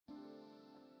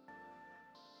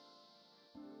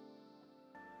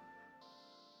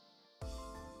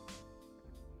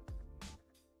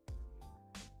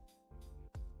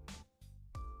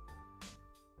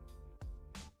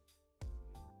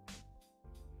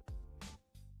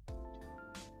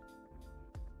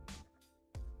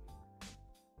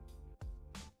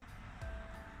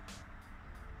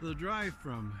The drive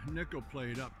from Nickel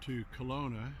Plate up to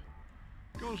Kelowna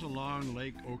goes along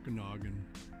Lake Okanagan.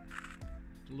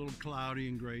 It's a little cloudy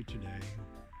and gray today.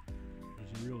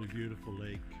 It's a really beautiful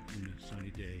lake on a sunny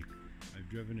day. I've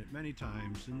driven it many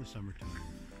times in the summertime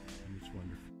and it's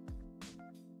wonderful.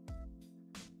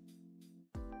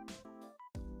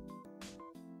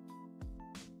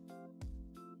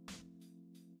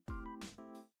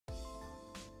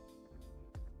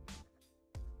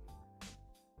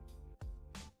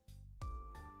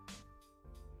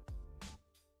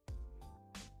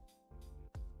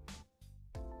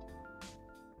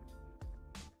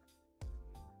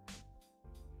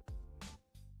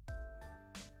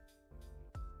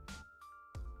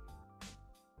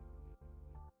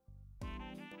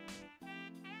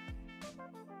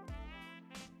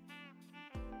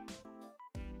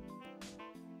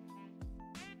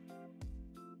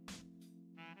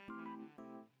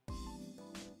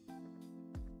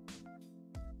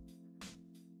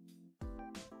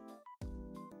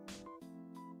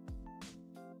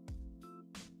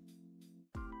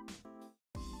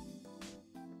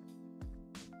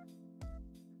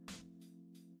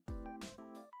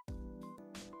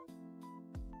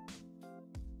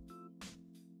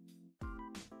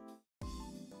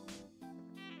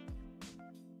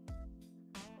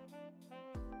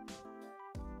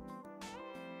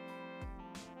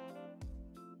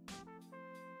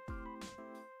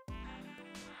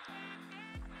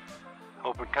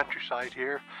 Open countryside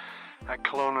here at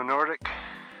Kelowna Nordic.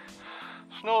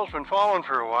 Snow's been falling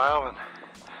for a while and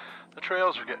the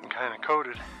trails are getting kind of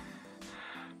coated,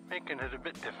 making it a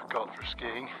bit difficult for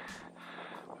skiing,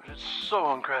 but it's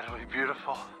so incredibly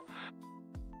beautiful.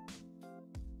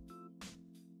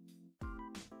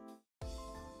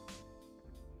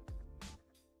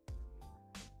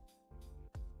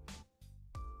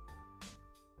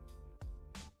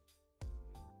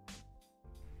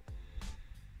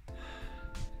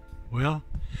 Well,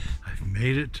 I've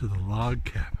made it to the log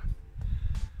cabin.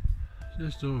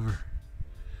 Just over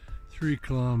 3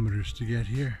 kilometers to get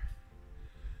here.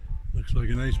 Looks like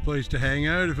a nice place to hang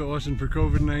out if it wasn't for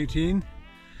COVID-19.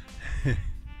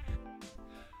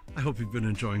 I hope you've been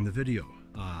enjoying the video.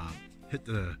 Hit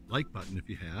the like button if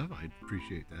you have, I'd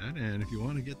appreciate that. And if you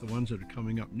want to get the ones that are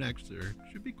coming up next, there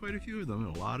should be quite a few of them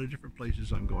in a lot of different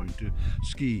places I'm going to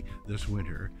ski this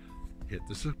winter. Hit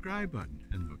the subscribe button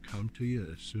and they'll come to you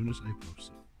as soon as I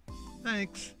post it.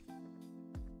 Thanks!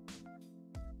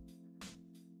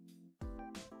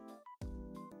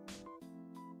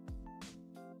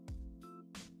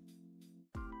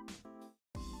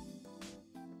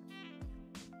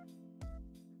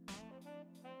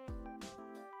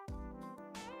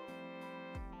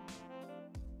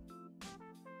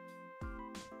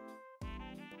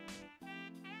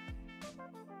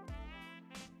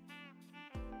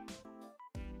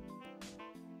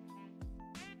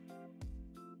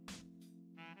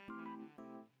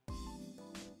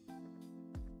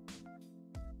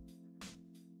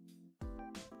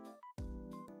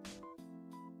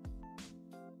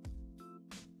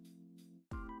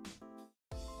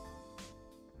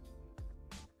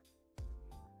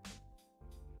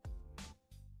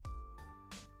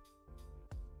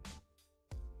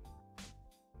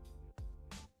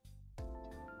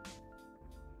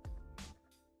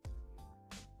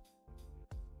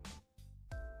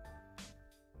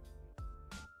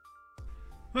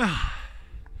 Well,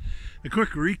 a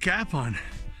quick recap on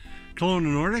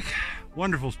Kelowna Nordic.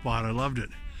 Wonderful spot, I loved it.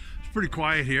 It's pretty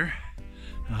quiet here.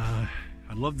 I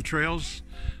love the trails,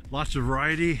 lots of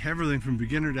variety, everything from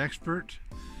beginner to expert.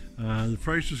 The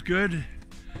price was good.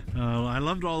 I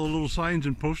loved all the little signs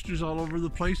and posters all over the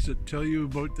place that tell you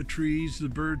about the trees, the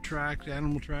bird tracks,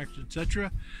 animal tracks, etc.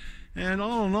 And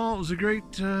all in all, it was a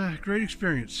great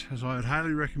experience. So I'd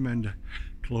highly recommend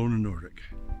Kelowna Nordic.